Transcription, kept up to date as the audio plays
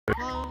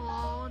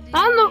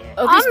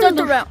Okay, start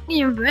the round.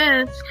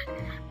 Invest.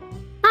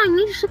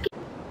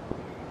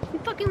 You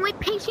fucking wait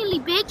patiently,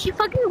 bitch. You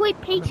fucking wait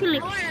patiently.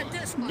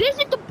 This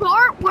is the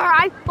part where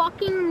I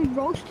fucking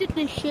roasted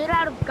the shit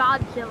out of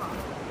Godzilla.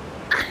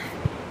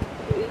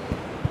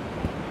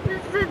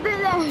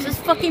 Is this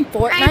fucking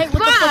Fortnite?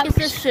 What the fuck is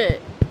this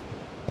shit?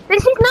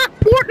 This is not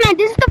Fortnite.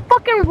 This is the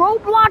fucking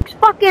Roblox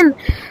fucking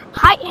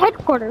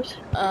headquarters.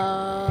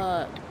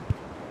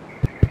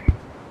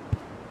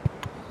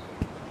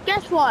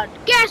 Guess what?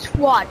 Guess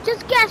what?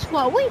 Just guess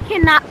what? We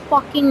cannot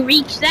fucking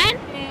reach that.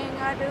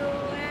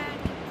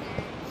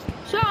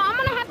 So I'm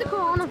gonna have the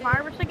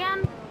coronavirus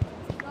again.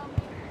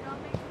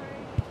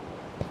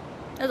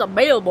 There's a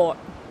billboard.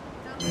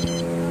 Look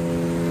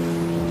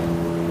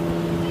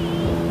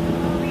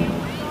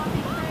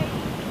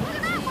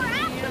at that, we're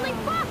actually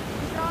fucked.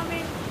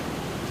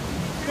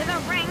 To the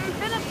ring,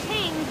 to the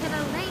ping, to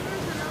the ring,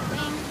 to the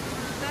ring,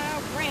 to the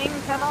ring, to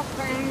the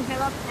ping, to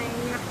the ping.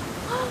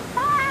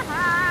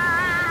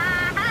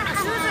 As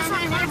soon as this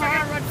one runs, I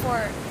gotta run for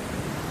it.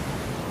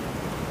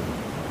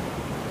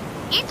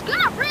 It's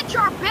gonna reach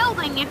our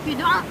building if you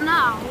don't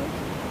know.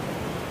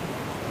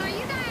 So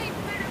you guys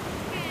better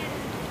fucking...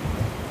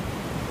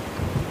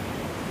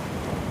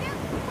 Yep,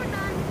 we're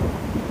done.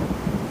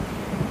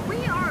 We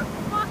are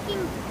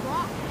fucking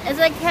fucked. It's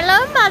like,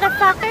 hello,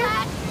 motherfucker.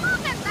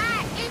 Look at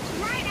that! It's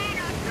right at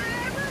us.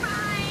 Never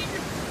mind.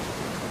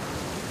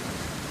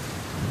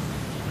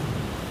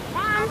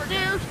 I'm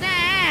still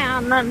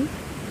standing.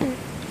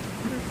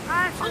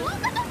 Oh,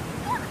 look at the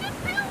fucking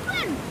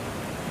building!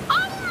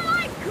 Oh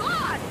my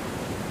god!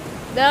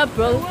 That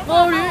brother's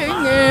floating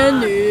in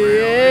the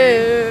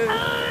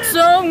air.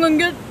 Someone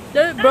get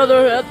that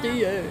brother at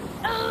the air.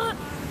 I'm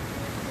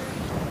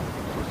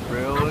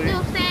Really?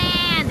 still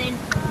standing.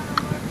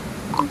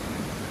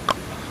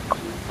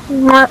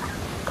 What?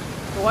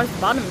 Why's the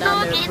bottom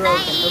down there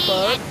broken? The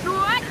fuck?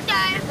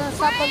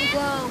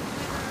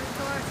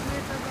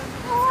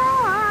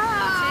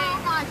 Oh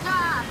my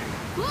god!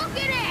 Look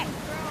at it!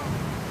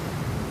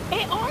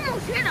 It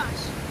almost hit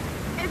us.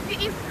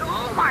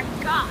 Oh my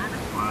god!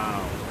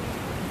 Wow.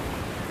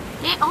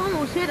 It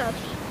almost hit us.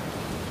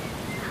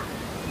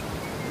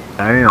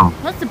 Damn.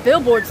 What's the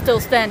billboard still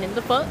standing?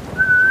 The fuck?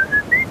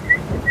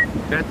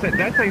 That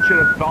thing should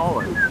have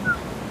fallen.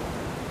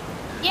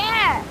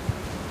 Yeah.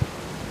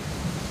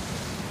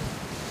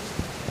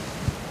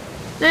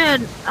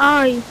 Dude,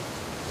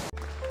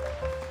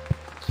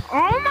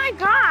 oh my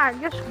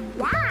god, just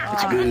wow.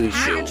 It's a good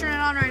I show. can turn it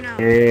on right now.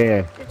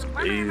 Yeah. It's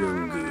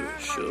Damn good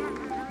show.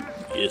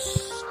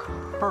 Yes,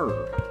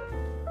 her.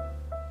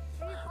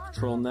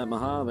 Patrolling that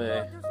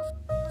Mojave.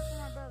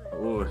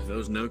 Oh,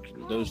 those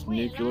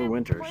nuclear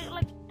winters.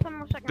 Like 10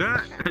 more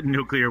seconds.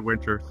 Nuclear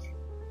winter.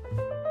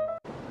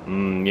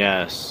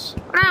 Yes.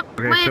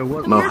 Okay, so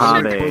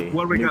Mojave,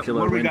 what we got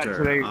nuclear winter.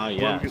 today? Ah,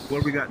 yes. What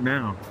do we got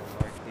now?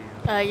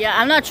 Yeah,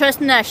 I'm not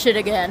trusting that shit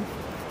again.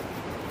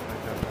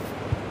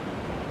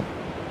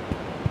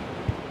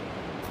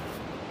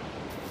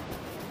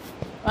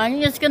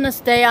 I'm just gonna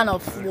stay on the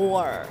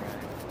floor.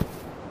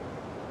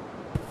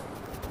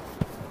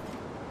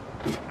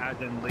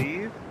 As in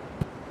leave?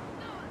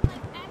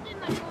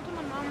 Go to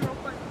my mom real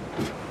quick.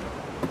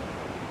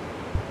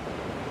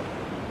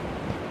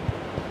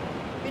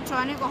 been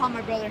trying to go help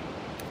my brother.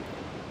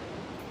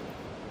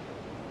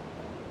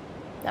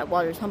 That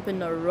water's humping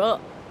the rock.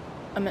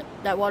 I mean,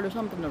 that water's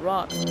humping the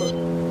rocks. But...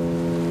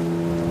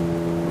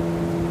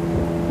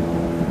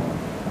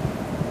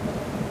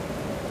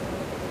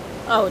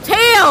 Oh,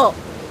 tail!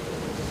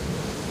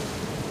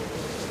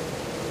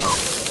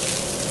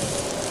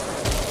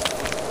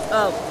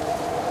 Oh.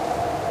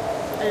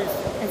 I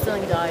just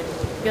instantly died.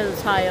 Because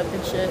it's high up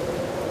and shit.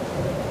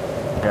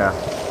 Yeah.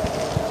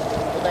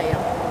 Well,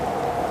 damn.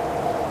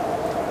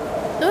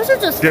 Those are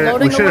just Yeah,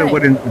 floating we should have away.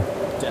 wouldn't.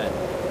 Dead.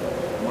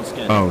 Once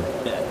again. Oh.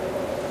 Dead.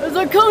 It's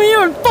like, come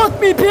here and fuck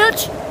me,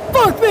 bitch!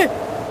 Fuck me!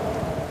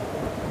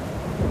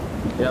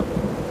 Yep.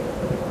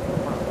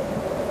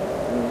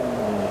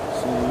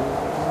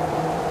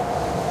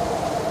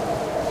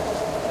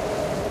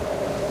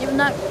 Even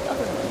that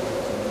other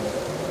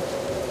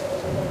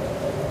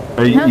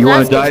You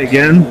want to die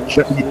again?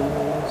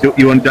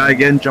 You want to die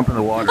again? Jump in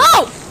the water.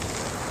 Oh!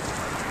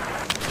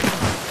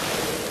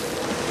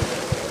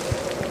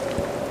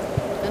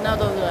 And now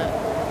those are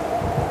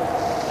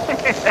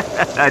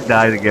I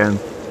died again.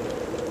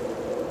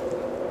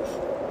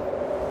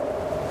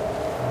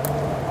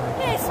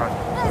 He's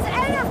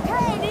AFK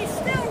and he's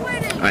still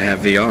winning. I have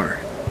VR.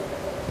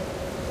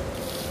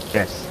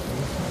 Yes.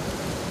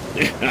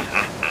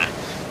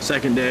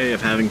 Second day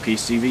of having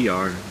PC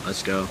VR.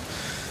 Let's go.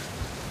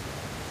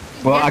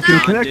 Well, I can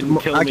connect. Didn't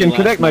kill I me can last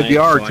connect my night,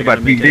 VR so to I my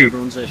gotta make PD.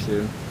 everyone's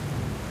issue.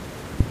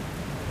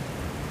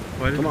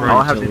 Come on, All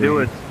I have to Tilly.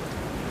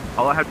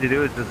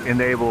 do is just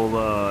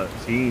enable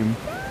Steam.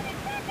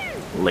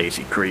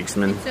 Lazy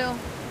Creeksman. So,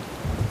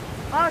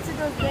 all I have to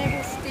do is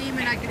enable Steam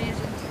and I can use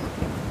it.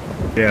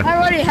 Yeah. I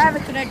already have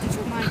it connected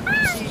to my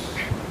PC.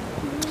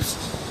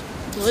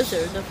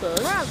 Blizzard, the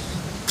fuck?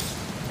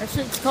 That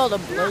shit's called a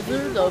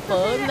blizzard, the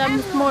fuck?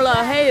 That's more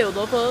like hail,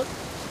 the fuck?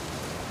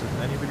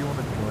 Does anybody want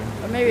to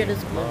join? Or maybe it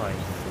is blizzard.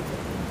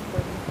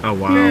 Oh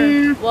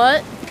wow.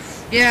 What?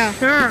 Yeah.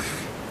 Sure.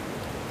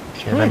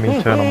 Okay, let me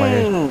turn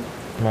on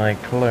my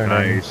cologne.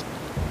 Nice.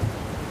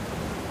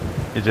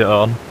 Is it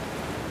on?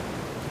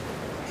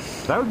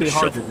 That would be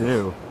hard to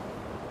do.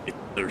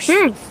 There's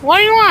What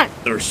do you want?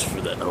 thirst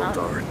for that old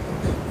darn.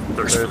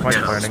 Thirst So for my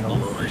that cloning on.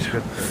 blood. It's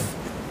good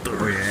to...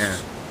 Oh yeah.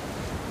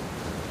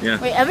 Yeah.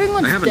 Wait,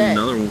 everyone's I have dead.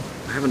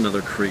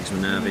 another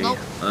Kriegsman Abbey. Nope.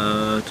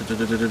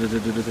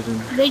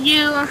 Did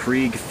you?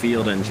 Krieg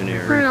Field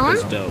Engineer. Really?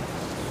 It's dope.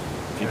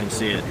 If you can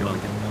see it, well,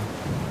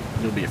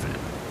 you'll be a fan.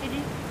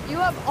 You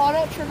have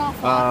auto turn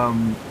off.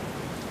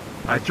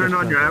 I turned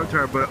on your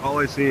avatar, but all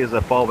I see is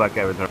a fallback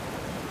avatar.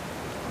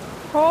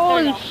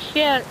 Holy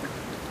shit.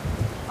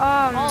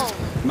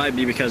 Might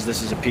be because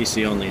this is a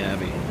PC only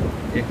Abbey.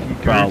 If you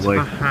go Probably.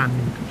 to the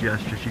hand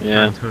gestures, you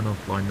Yeah. can turn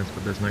off blindness,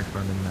 but there's no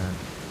fan in there.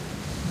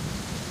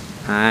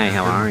 Hi,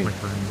 how Turn are off you? my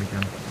phone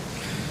again.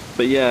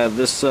 But yeah,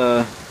 this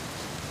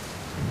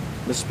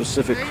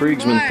specific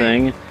Kriegsman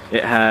thing,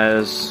 it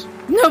has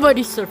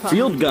Nobody survived.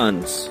 field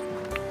guns,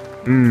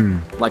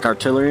 Mmm. like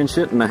artillery and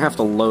shit, and I have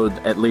to load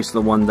at least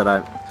the one that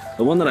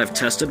I've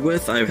tested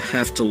with. I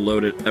have to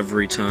load it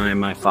every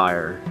time I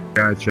fire.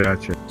 Gotcha.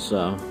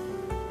 So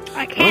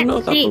I I don't can't know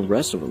about see. the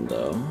rest of them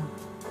though.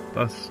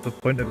 That's the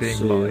point of being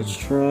Let's see, blind. let's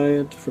try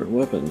a different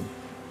weapon.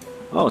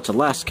 Oh, it's a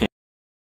last can.